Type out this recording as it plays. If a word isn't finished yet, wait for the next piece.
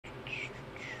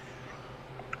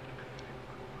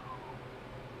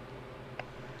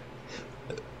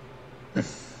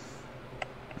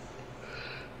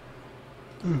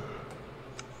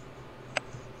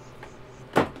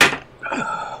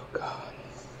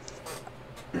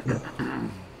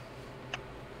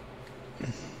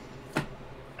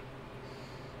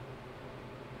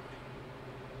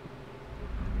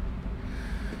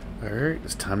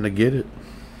It's time to get it.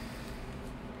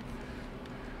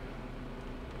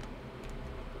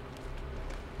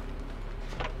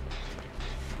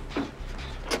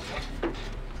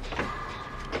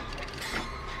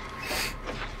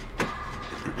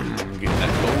 Getting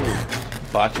that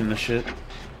gold. Botching the shit.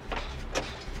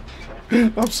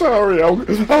 I'm sorry, I'll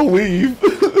leave.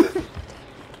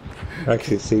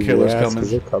 Actually, see Killer's your ass, coming.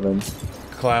 they're coming.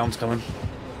 Clown's coming.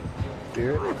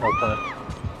 Spirit? Okay.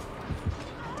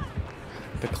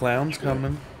 The clown's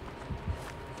coming.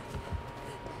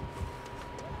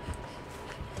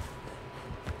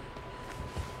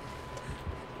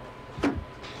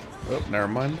 Oh, never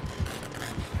mind.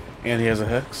 And he has a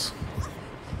hex.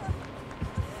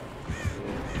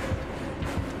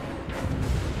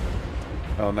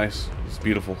 Oh, nice. It's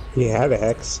beautiful. He had a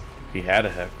hex. He had a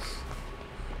hex.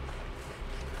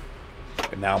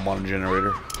 And now I'm on a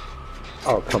generator.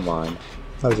 Oh, come on.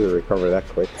 How does it recover that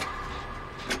quick?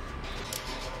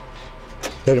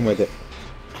 Hit him with it.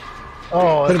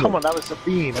 Oh, come on, that was the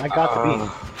beam. I got the beam.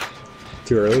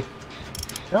 Too early?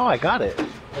 No, I got it.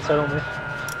 That's what I don't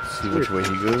See which way he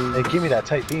goes. Hey, give me that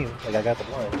tight beam. Like, I got the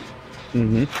blind.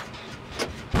 Mm-hmm.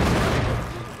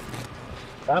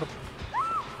 Got him.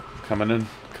 Coming in.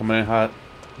 Coming in hot.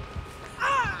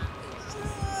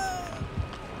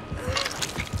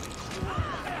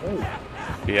 Oh.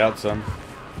 Be out, son.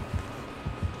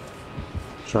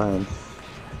 Trying.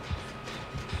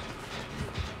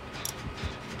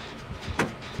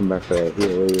 Come back for that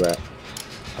heal. Where you at?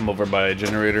 I'm over by a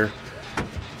generator.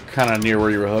 Kind of near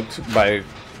where you were hooked. By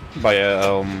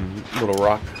a little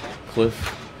rock cliff.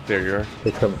 There you are. They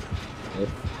come.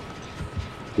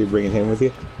 You bringing him with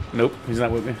you? Nope, he's not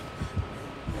with me.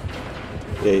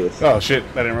 Yeah, he is. Oh shit,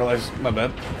 I didn't realize. My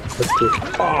bad. Let's do it.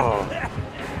 Oh.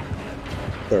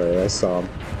 Alright, I saw him.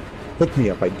 Hook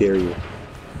me up, I dare you.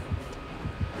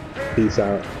 Peace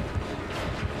out.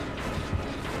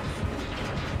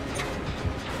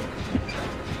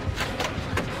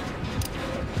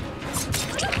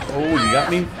 Oh, you got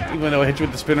me? Even though I hit you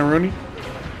with the spinneroonie?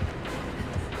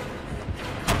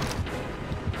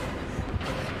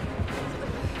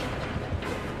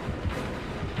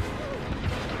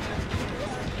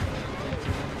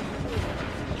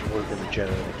 We're gonna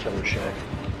generate a killer shack.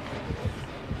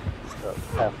 About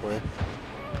halfway.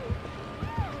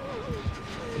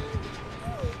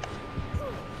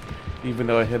 Even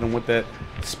though I hit him with that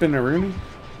spinneroonie?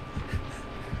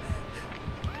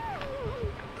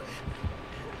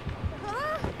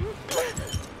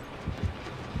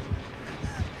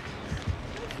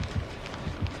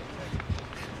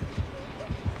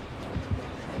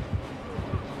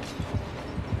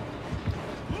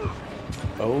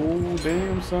 Oh,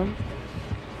 damn, son.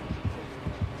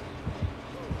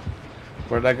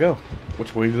 Where'd I go?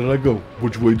 Which way did I go?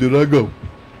 Which way did I go?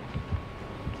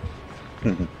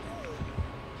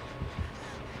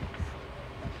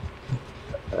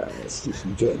 Let's do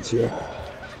some gens here.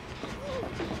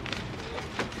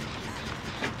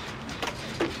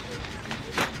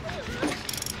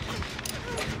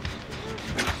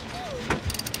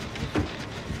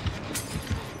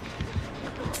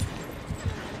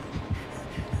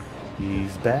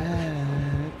 He's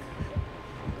back.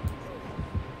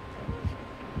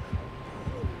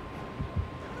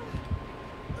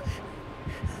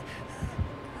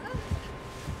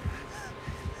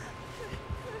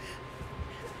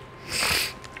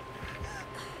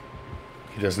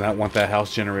 He does not want that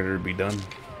house generator to be done.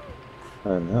 I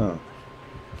don't know.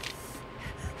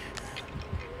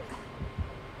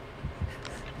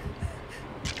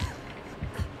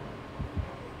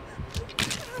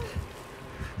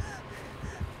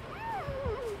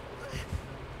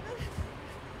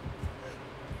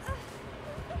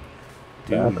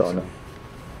 Back on it.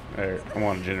 Alright, I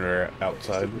want a generator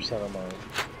outside. 2% of mine.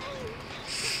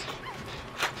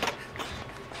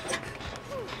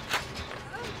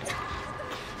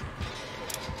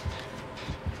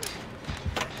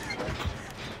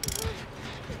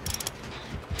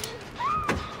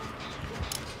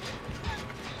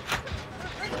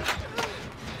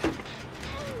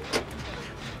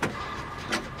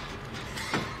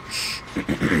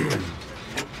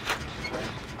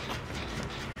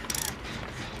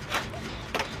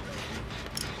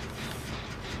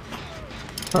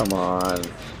 Come on.